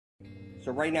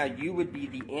So right now you would be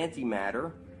the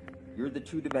antimatter. You're the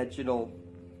two-dimensional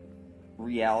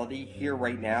reality here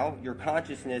right now. Your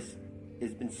consciousness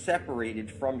has been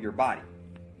separated from your body.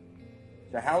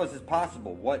 So how is this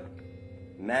possible? What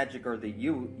magic are they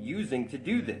using to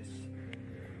do this?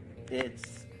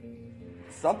 It's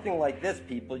something like this,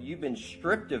 people. You've been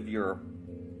stripped of your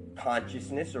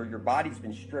consciousness, or your body's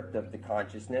been stripped of the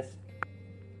consciousness,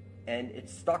 and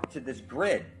it's stuck to this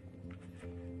grid.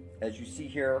 As you see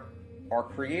here, our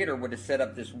creator would have set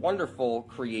up this wonderful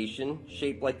creation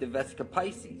shaped like the Vesica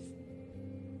Pisces.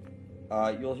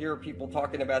 You'll hear people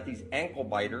talking about these ankle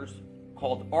biters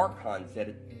called archons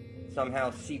that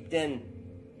somehow seeped in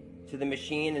to the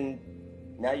machine, and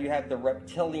now you have the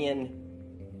reptilian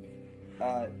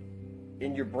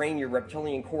in your brain, your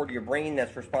reptilian core to your brain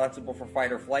that's responsible for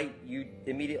fight or flight. You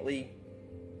immediately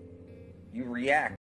react